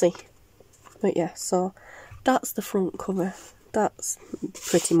 We'll see. But yeah, so that's the front cover. That's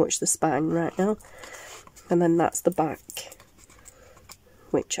pretty much the spine right now. And then that's the back,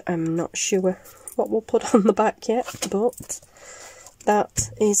 which I'm not sure what we'll put on the back yet, but that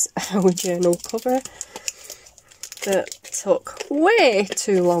is our journal cover that took way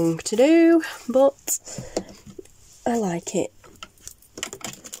too long to do, but I like it.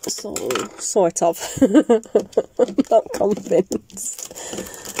 So, sort of. I'm not convinced.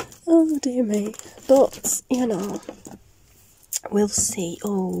 Oh dear me. But, you know, we'll see.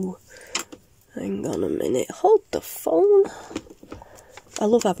 Oh, hang on a minute. Hold the phone. I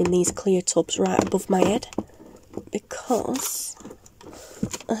love having these clear tubs right above my head because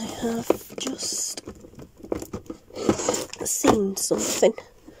I have just seen something.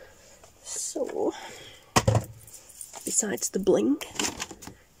 So, besides the bling,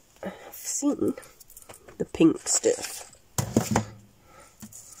 I've seen the pink stuff.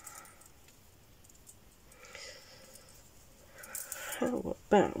 How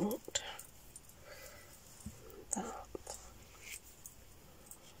about that?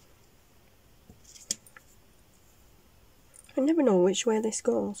 I never know which way this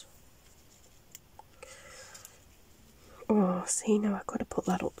goes. Oh, see, now I could have put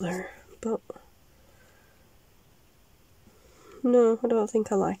that up there, but no, I don't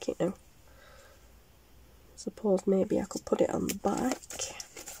think I like it now. Suppose maybe I could put it on the back.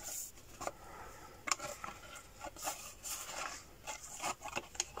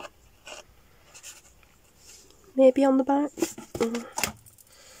 Maybe on the back.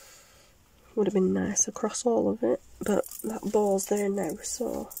 Would have been nice across all of it, but that ball's there now,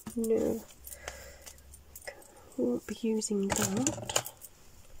 so no. Won't be using that.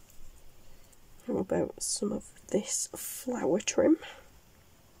 How about some of this flower trim?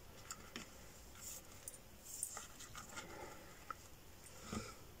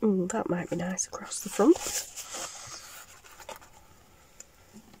 That might be nice across the front.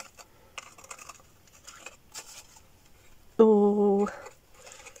 Oh,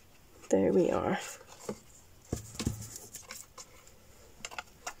 there we are.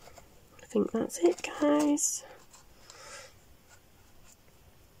 I think that's it, guys.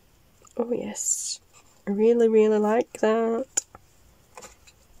 Oh yes, I really, really like that.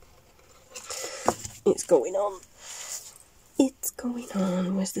 It's going on. It's going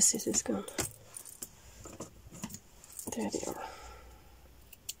on. Where's the scissors gone? There they are.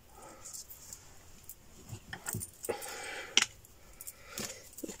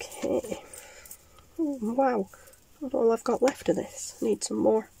 Okay. Oh, wow. That's all I've got left of this. Need some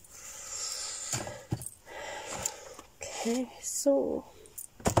more. Okay, so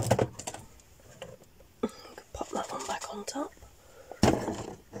pop that one back on top.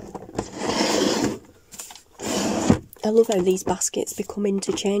 I love how these baskets become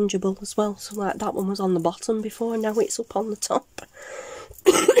interchangeable as well. So like that one was on the bottom before, now it's up on the top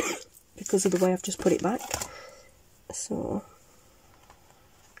because of the way I've just put it back. So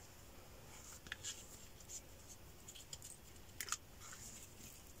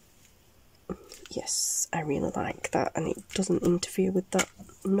yes, I really like that, and it doesn't interfere with that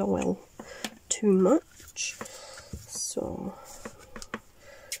Noel too much. So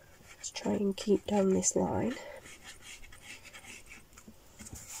let's try and keep down this line.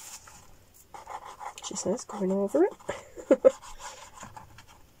 She says, going over it.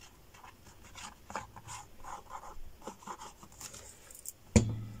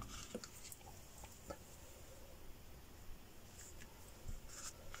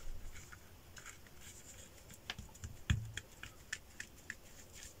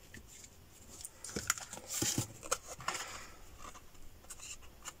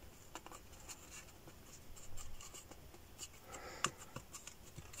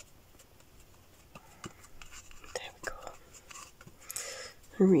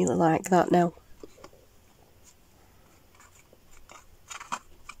 I really like that now.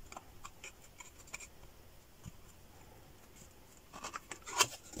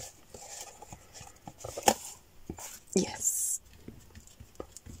 Yes.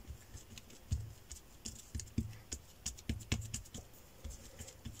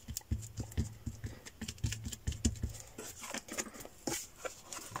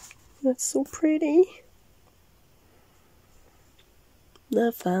 That's so pretty.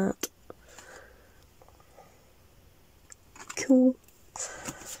 Love that. Cool.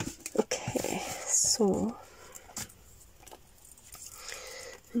 Okay, so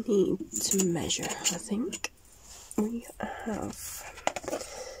I need to measure. I think we have,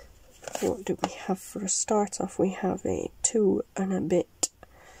 what do we have for a start off? We have a 2 and a bit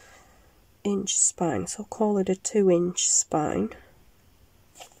inch spine, so call it a 2-inch spine.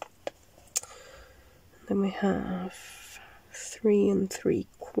 Then we have 3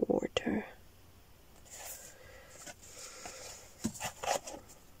 3/4.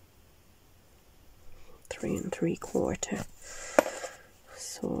 Three and 3/4.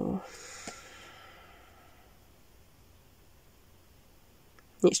 So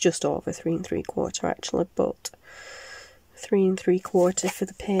it's just over 3 3/4 actually, but 3 3/4 for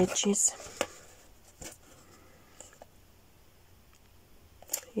the pages.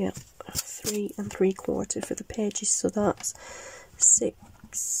 Yeah, 3 3/4 for the pages, so that's 6,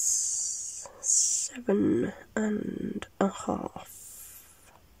 7 1/2.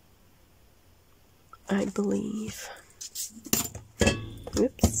 I believe.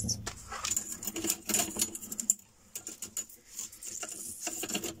 Oops.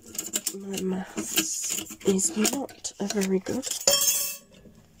 My maths is not very good,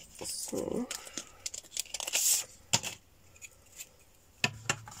 so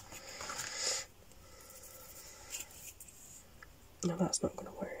no, that's not going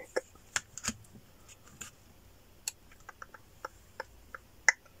to work.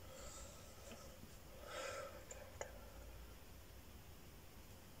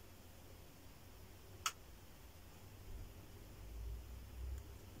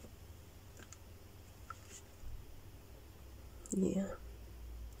 Yeah,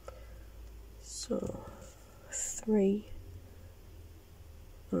 so 3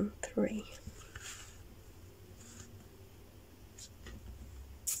 and 3.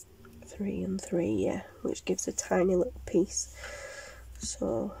 3 and 3, yeah, which gives a tiny little piece.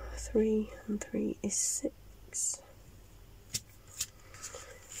 So 3 and 3 is 6.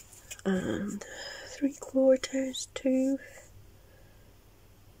 And 3/4, 2.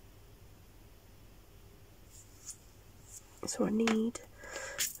 So I need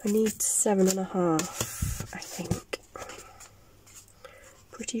 7.5, I think.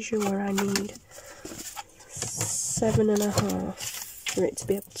 Pretty sure I need 7.5 for it to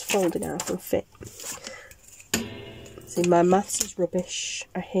be able to fold in half and fit. See, my maths is rubbish.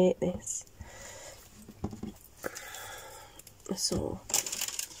 I hate this. So,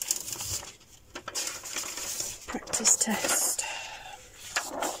 practice test.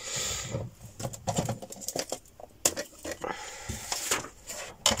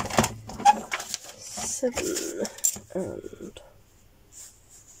 Seven and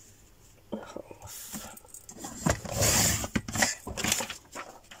a half.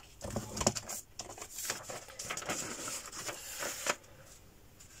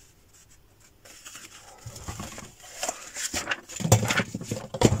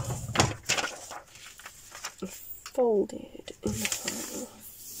 Folded in half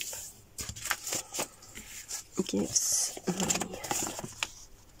gives me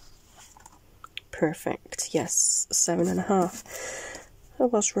perfect, yes, 7.5. I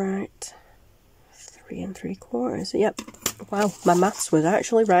was right. 3 3/4. Yep. Wow, my maths was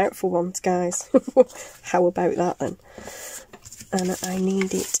actually right for once, guys. How about that then? And I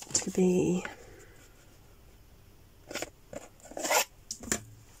need it to be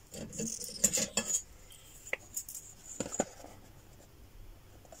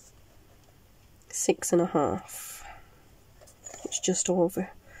 6.5. It's just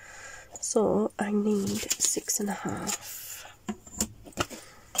over. So I need 6.5.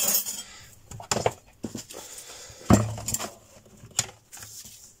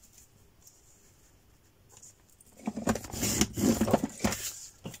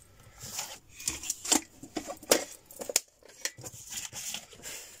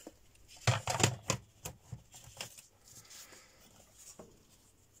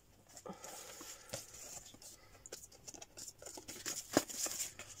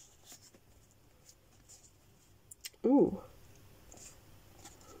 Ooh,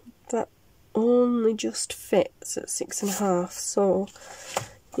 that only just fits at 6.5, so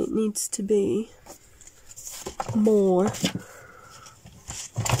it needs to be more.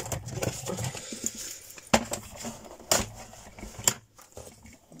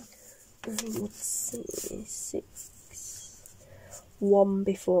 I would say 6. 1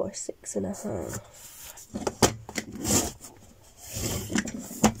 before 6.5.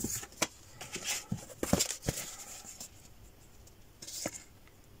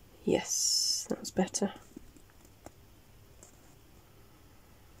 Yes, that's better.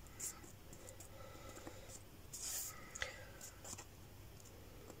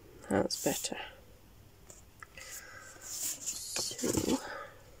 That's better. So,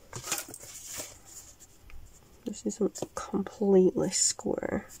 this isn't completely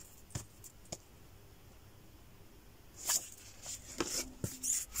square.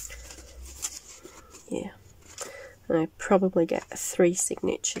 Yeah. I probably get 3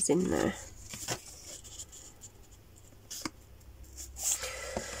 signatures in there.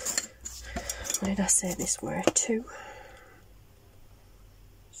 What did I say this were? 2.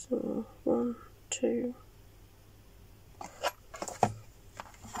 So 1, 2.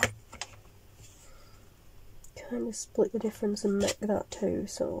 Kind of split the difference and make that 2.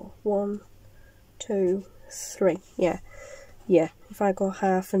 So 1, 2, 3. Yeah. Yeah. If I go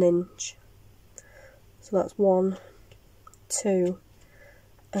half an inch, so that's 1, 2,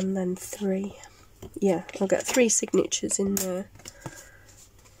 and then 3. Yeah, I'll get 3 signatures in there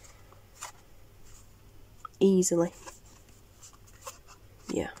easily.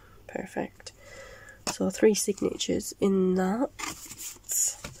 Yeah, perfect. So 3 signatures in that,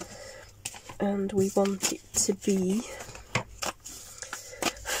 and we want it to be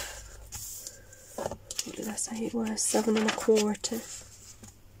I say it was? 7 1/4.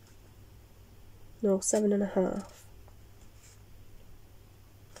 No, 7 1/2.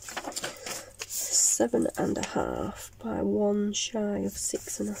 7 1/2 by 1 shy of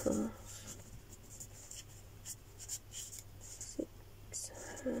 6 1/2. 6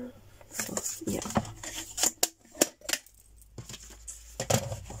 1/2. So, yeah.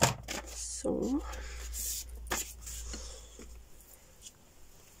 So.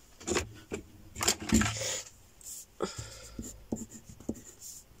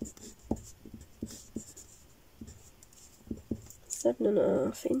 Seven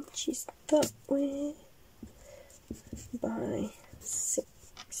 1/2 inches that way by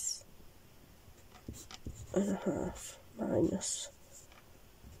 6 1/2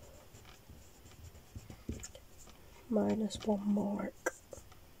 minus 1 mark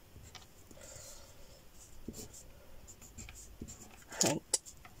height.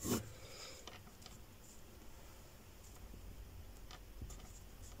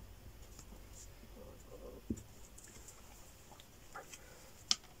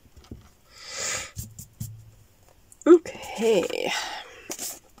 Okay.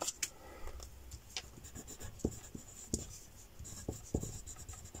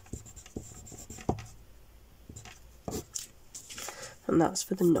 And that's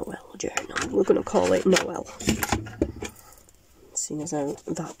for the Noel journal. We're going to call it Noel, seeing as how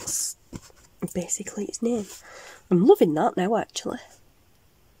that's basically its name. I'm loving that now, actually.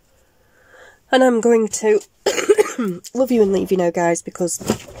 And I'm going to love you and leave you now, guys, because,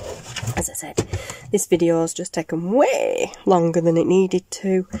 as I said, this video has just taken way longer than it needed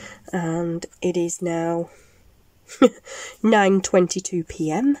to, and it is now 9:22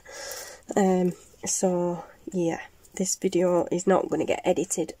 p.m. So, yeah, this video is not going to get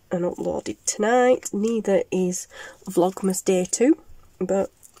edited and uploaded tonight. Neither is Vlogmas Day 2,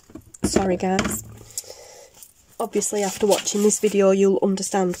 but sorry, guys. Obviously, after watching this video, you'll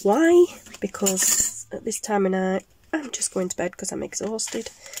understand why, because at this time of night, I'm just going to bed because I'm exhausted.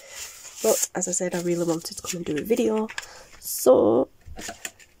 But, as I said, I really wanted to come and do a video, so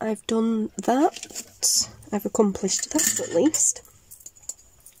I've done that. I've accomplished that, at least.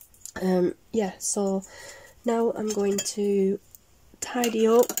 Yeah, so now I'm going to tidy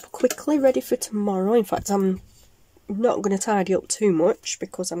up quickly, ready for tomorrow. In fact, I'm not going to tidy up too much,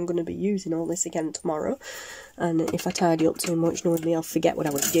 because I'm going to be using all this again tomorrow. And if I tidy up too much, knowing me, I'll forget what I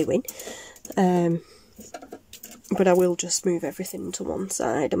was doing. But I will just move everything to one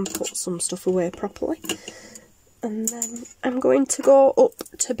side and put some stuff away properly. And then I'm going to go up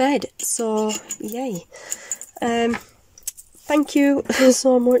to bed. So, yay. Thank you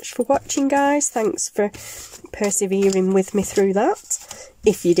so much for watching, guys. Thanks for persevering with me through that,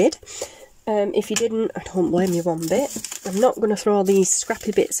 if you did. If you didn't, I don't blame you one bit. I'm not going to throw these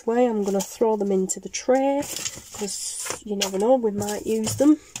scrappy bits away. I'm going to throw them into the tray, because you never know, we might use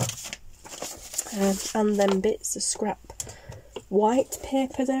them. And then bits of scrap white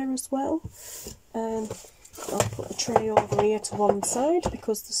paper there as well. I'll put the tray over here to one side,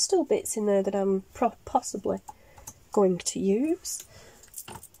 because there's still bits in there that I'm possibly going to use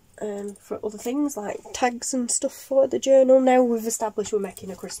for other things like tags and stuff for the journal. Now we've established we're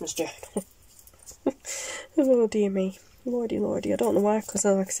making a Christmas journal. Oh dear me, lordy lordy, I don't know why, because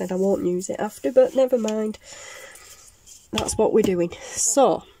like I said, I won't use it after, but never mind, that's what we're doing.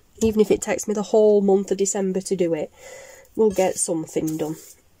 So even if it takes me the whole month of December to do it, we'll get something done.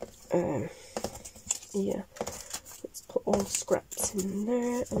 Yeah, let's put all the scraps in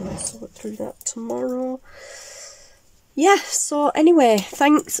there and I'll sort through that tomorrow. Yeah, so anyway,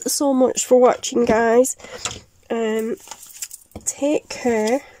 thanks so much for watching, guys. Take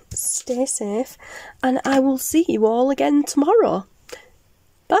care, stay safe, and I will see you all again tomorrow.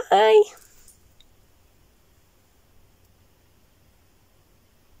 Bye!